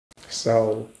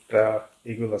So the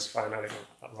eagle has finally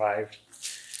arrived,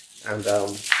 and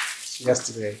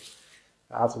yesterday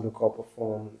I had to look up a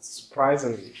phone.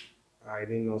 Surprisingly, I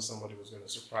didn't know somebody was going to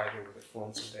surprise me with a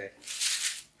phone today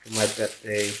for my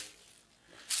birthday,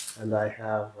 and I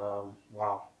have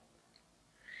wow,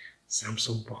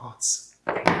 Samsung bots.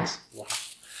 Wow,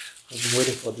 I've been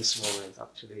waiting for this moment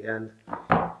actually, and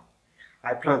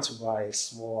I plan to buy a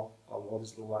small or one of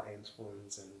these lower end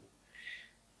phones, and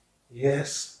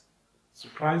yes,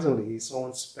 surprisingly,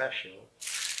 someone special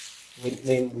with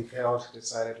name withheld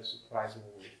decided to surprise me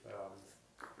with the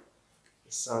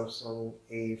Samsung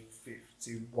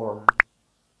A51,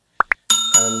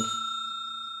 and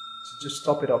to just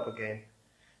top it up again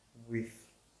with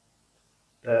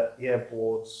the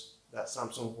earbuds that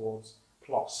Samsung Buds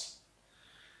Plus.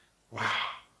 Wow,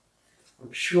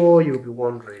 I'm sure you'll be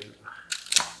wondering,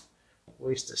 who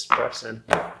is this person?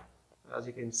 As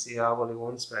you can see, I have only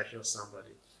one special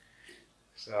somebody.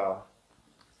 So,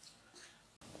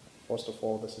 first of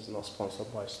all, this is not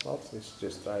sponsored by slots. It's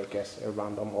just, I guess, a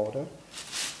random order.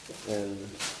 And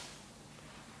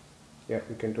yeah,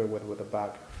 we can do it with a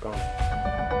bag gone.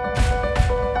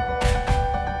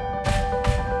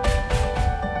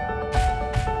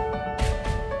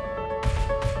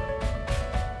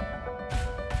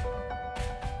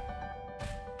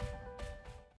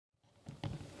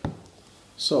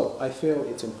 So I feel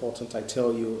it's important I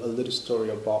tell you a little story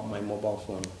about my mobile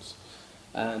phones.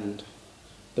 And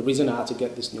the reason I had to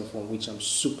get this new phone, which I'm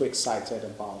super excited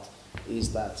about,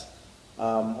 is that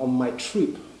on my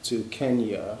trip to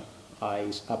Kenya,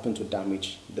 I happened to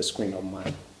damage the screen of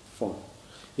my phone.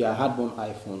 Yeah, I had one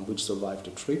iPhone which survived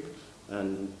the trip,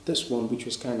 and this one, which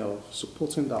was kind of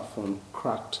supporting that phone,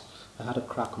 cracked. I had a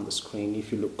crack on the screen.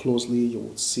 If you look closely, you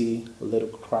would see a little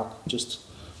crack just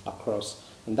across,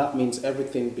 and that means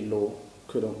everything below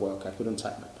couldn't work. I couldn't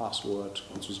type my password.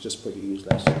 It was just pretty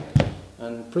useless.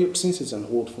 And since it's an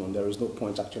old phone, there is no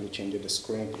point actually changing the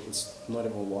screen. It's not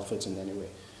even worth it in any way.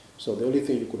 So the only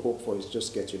thing you could hope for is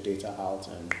just get your data out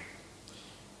and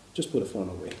just put the phone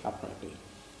away, apparently.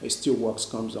 It still works,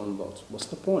 comes on, but what's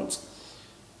the point?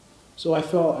 So I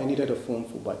felt I needed a phone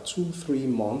for about 2-3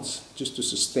 months just to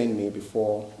sustain me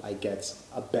before I get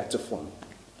a better phone.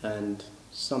 And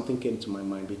something came to my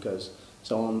mind because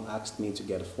someone asked me to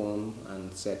get a phone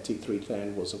and said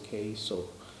T310 was okay. So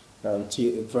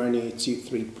Verny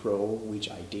T3 Pro, which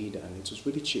I did, and it was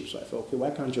really cheap. So I thought, okay,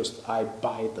 why can't I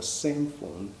buy the same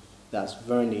phone that's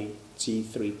Verny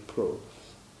T3 Pro?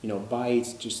 You know, buy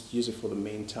it, just use it for the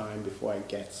main time before I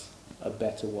get a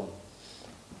better one.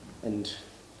 And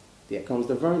there comes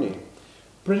the Verny.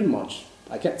 Pretty much,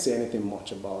 I can't say anything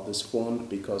much about this phone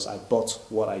because I bought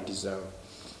what I deserve.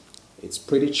 It's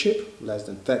pretty cheap, less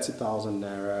than 30,000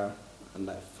 naira, and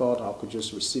I thought I could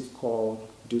just receive call,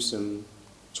 do some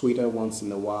Twitter once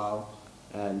in a while,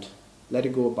 and let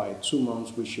it go by 2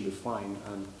 months, which should be fine.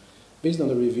 And based on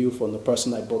the review from the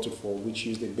person I bought it for, which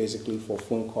used it basically for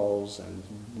phone calls and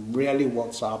rarely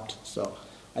WhatsApped, so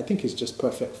I think it's just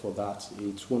perfect for that.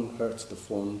 It won't hurt the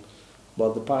phone.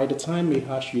 But by the time a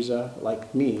harsh user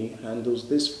like me handles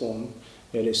this phone,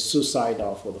 it is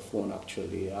suicidal for the phone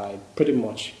actually. I pretty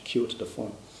much killed the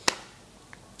phone.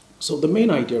 So the main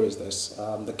idea is this.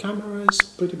 The camera is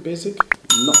pretty basic,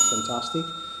 not fantastic.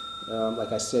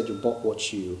 Like I said, you bought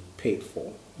what you paid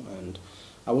for, and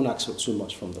I won't ask for too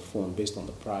much from the phone based on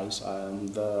the price.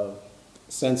 The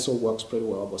sensor works pretty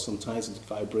well, but sometimes it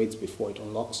vibrates before it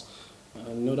unlocks.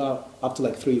 No doubt after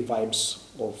like 3 vibes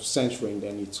of censoring,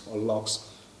 then it unlocks.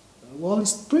 Well,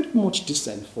 it's pretty much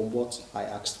decent for what I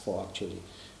asked for actually.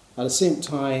 At the same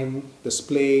time,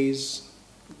 displays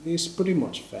is pretty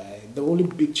much fair. The only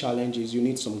big challenge is you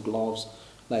need some gloves,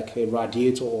 like a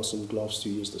radiator or some gloves to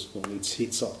use this phone. It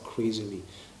heats up crazily,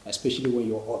 especially when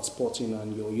you're hotspotting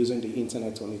and you're using the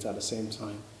internet on it at the same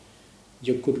time.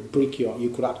 You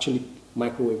could actually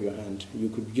microwave your hand. You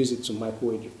could use it to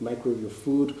microwave your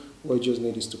food. All you just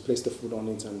need is to place the food on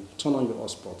it and turn on your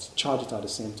hotspot, charge it at the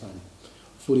same time.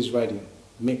 Food is ready.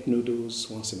 Make noodles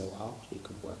once in a while, it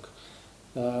could work.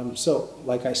 So,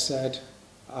 like I said,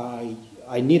 I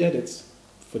needed it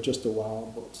for just a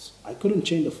while, but I couldn't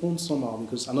change the phone somehow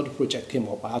because another project came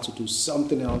up. I had to do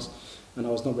something else, and I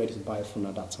was not ready to buy a phone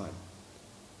at that time.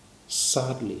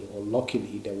 Sadly, or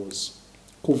luckily, there was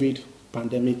COVID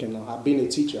pandemic, and being a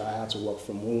teacher, I had to work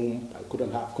from home. I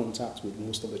couldn't have contact with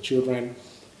most of the children,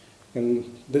 and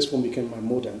this phone became my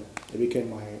modem. It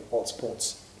became my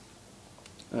hotspot.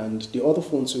 And the other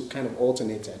phones were kind of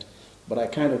alternated, but I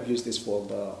kind of use this for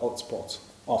the hotspot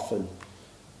often.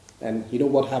 And you know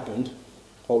what happened?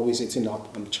 Always hitting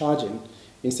up, I'm charging.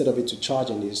 Instead of it to charge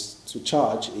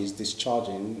is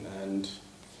discharging, and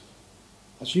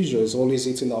as usual, it's always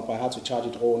heating up. I had to charge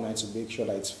it all night to make sure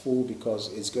that it's full,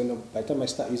 because it's going to, by the time I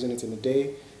start using it in the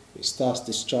day, it starts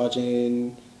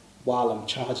discharging while I'm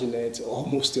charging it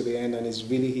almost to the end, and it's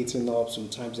really heating up.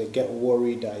 Sometimes I get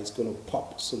worried that it's going to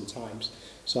pop sometimes.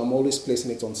 So I'm always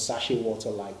placing it on sachet water,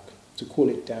 like to cool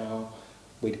it down,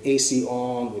 with AC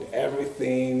on, with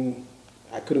everything.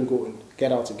 I couldn't go and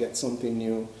get out to get something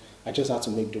new. I just had to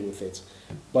make do with it.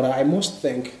 But I must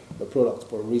thank the product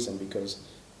for a reason, because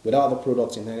without the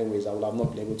product in any ways, I would have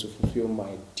not been able to fulfill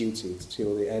my duty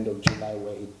till the end of July,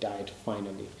 where it died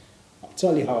finally. I'll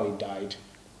tell you how it died.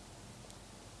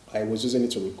 I was using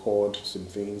it to record some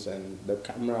things, and the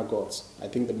camera got, I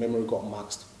think the memory got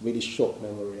maxed, really short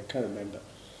memory, I can't remember.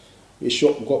 It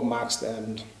got maxed,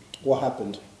 and what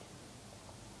happened?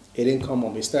 It didn't come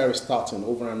on, it started starting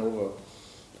over and over.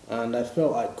 And I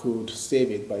felt I could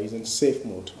save it by using safe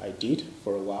mode. I did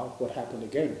for a while. What happened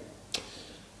again?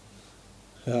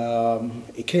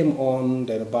 It came on,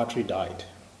 then the battery died.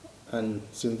 And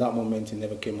since that moment, it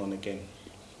never came on again.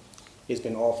 It's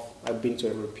been off. I've been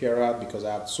to a repairer because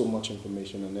I had so much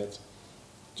information on it,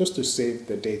 just to save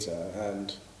the data.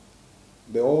 And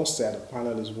they all said the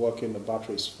panel is working, the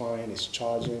battery is fine, it's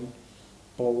charging.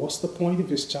 But what's the point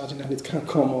if it's charging and it can't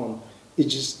come on? It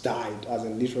just died, as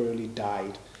in literally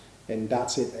died. And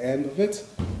that's it, the end of it.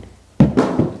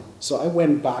 So I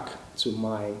went back to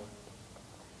my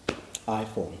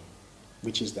iPhone,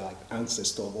 which is the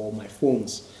ancestor of all my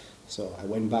phones. So I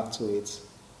went back to it,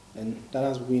 and that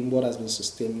has been what has been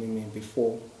sustaining me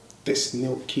before this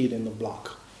new kid in the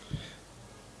block.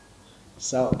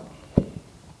 So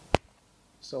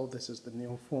this is the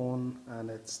new phone, and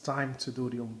it's time to do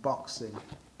the unboxing.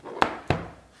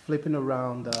 Flipping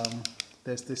around,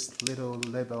 there's this little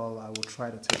label. I will try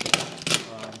to take it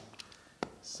out.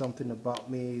 Something about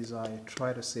me is I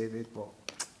try to save it, but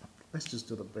let's just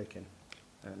do the breaking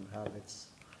and have it.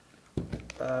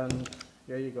 And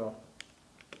here you go.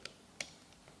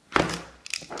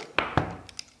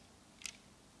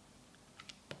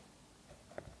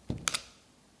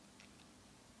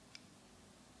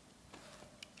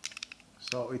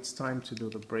 So it's time to do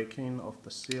the breaking of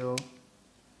the seal,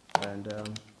 and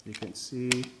you can see,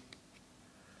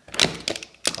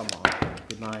 come on,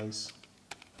 be nice.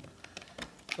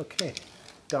 Okay,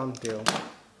 done deal.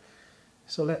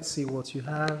 So let's see what you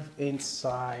have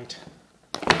inside.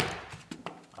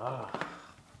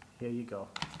 Here you go.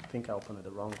 I think I opened it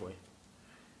the wrong way.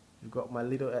 You've got my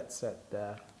little headset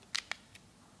there.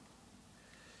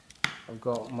 I've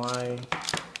got my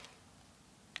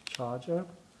charger.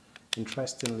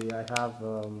 Interestingly, I have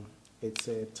it's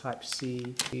a Type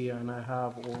C, and I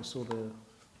have also the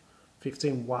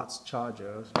 15 watts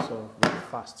charger, so with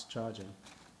fast charging.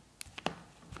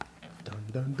 Dun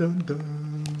dun dun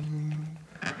dun.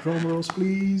 Drum rolls,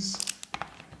 please.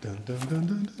 Dun dun dun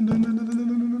dun dun dun dun dun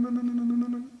dun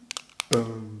dun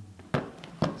dun.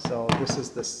 So this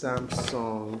is the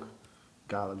Samsung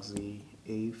Galaxy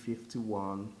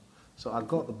A51. So I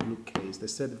got the blue case. They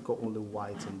said they've got only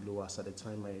white and blue as at the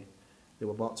time they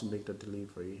were about to make the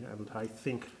delivery, and I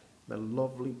think the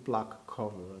lovely black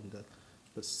cover and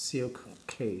the silk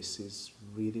case is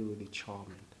really, really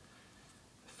charming.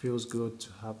 Feels good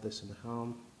to have this in the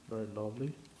hand. Very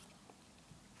lovely.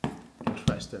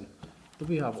 Interesting. Do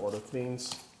we have other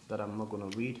things that I'm not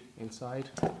going to read inside?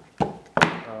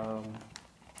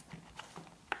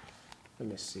 Let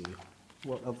me see.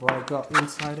 What have I got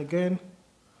inside again?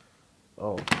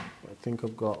 Oh, I think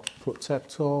I've got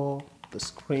protector, the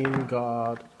screen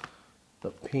guard,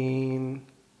 the pin,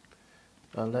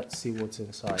 and let's see what's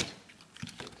inside.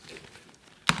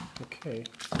 Okay.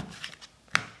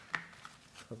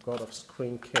 I've got a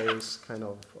screen case, kind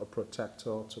of a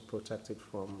protector to protect it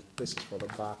from, this is for the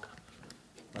back,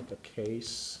 like a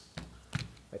case.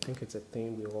 I think it's a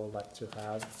thing we all like to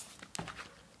have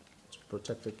to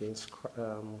protect against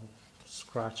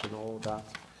scratch and all that.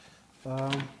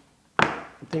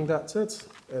 I think that's it.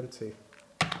 Empty.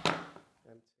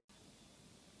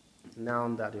 Now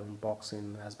that the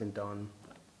unboxing has been done,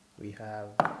 we have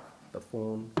the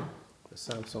phone, the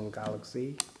Samsung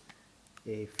Galaxy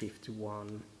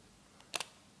A51.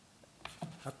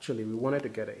 Actually, we wanted to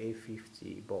get an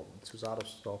A50, but it was out of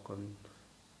stock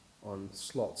on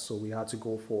slots, so we had to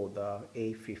go for the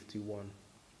A51.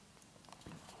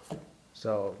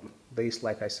 So this,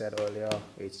 like I said earlier,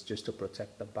 it's just to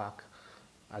protect the back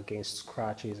against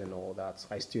scratches and all that.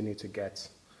 I still need to get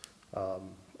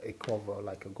a cover,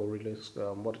 like a Gorilla's,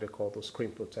 what do they call those,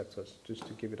 screen protectors, just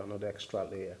to give it another extra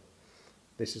layer.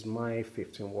 This is my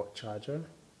 15-watt charger,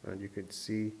 and you could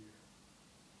see,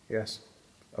 yes,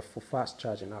 for fast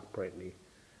charging accurately,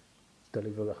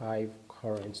 deliver the high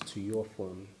current to your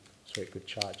phone so it could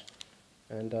charge.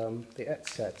 And the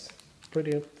headset,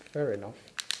 pretty fair enough.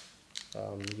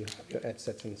 You have your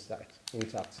headset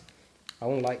intact. I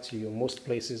won't lie to you, most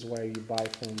places where you buy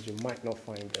phones, you might not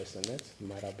find this in it. It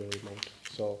might have been removed.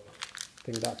 So I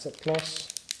think that's a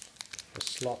plus. The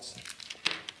slots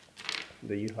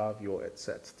that you have your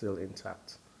headset still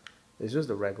intact. It's just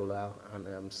the regular and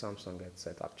Samsung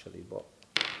headset actually, but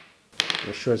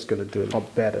I'm sure it's going to do a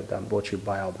lot better than what you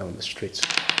buy out there on the streets.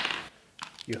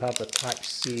 You have a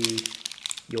Type-C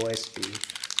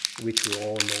USB, which we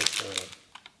all know for.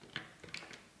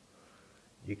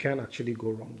 You can't actually go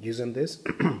wrong using this.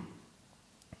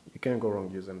 You can't go wrong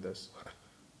using this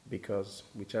because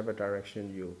whichever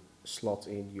direction you slot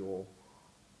in your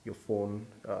phone,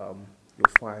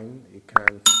 you'll find it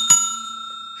can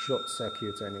short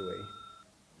circuit anyway.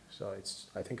 So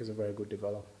I think it's a very good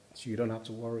development. So you don't have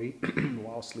to worry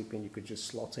while sleeping. You could just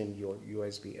slot in your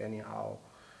USB anyhow,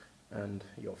 and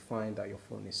you'll find that your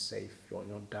phone is safe. You're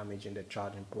not damaging the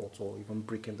charging port or even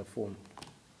breaking the phone.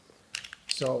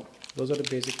 So those are the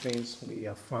basic things we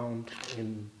have found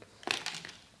in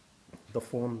the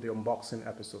phone, the unboxing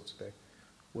episode today.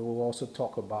 We will also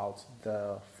talk about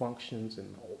the functions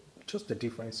and just the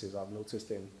differences I've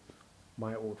noticed in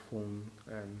my old phone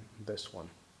and this one.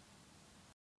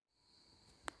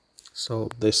 So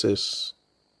this is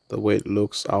the way it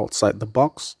looks outside the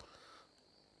box.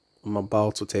 I'm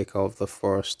about to take off the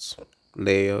first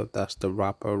layer, that's the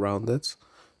wrapper around it,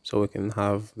 so we can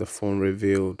have the phone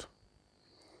revealed.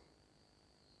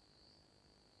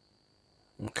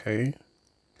 Okay,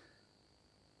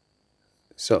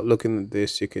 so looking at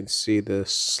this, you can see the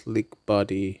sleek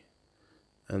body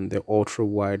and the ultra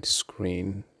wide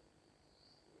screen.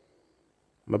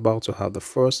 I'm about to have the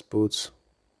first boot,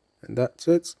 and that's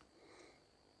it.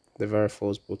 The very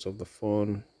first boot of the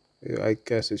phone. I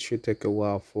guess it should take a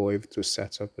while for it to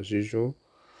set up as usual.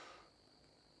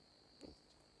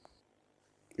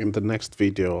 In the next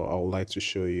video, I would like to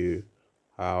show you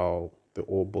how the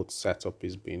whole boot setup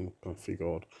is being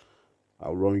configured.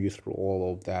 I'll run you through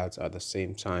all of that. At the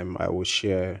same time, I will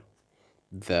share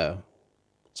the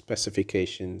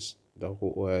specifications, the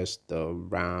OS, the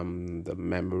RAM, the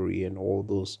memory, and all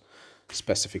those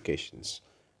specifications.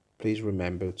 Please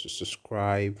remember to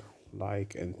subscribe,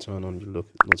 like, and turn on your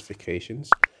notifications.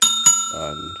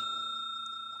 And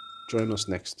join us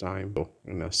next time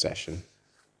in a session.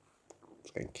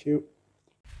 Thank you.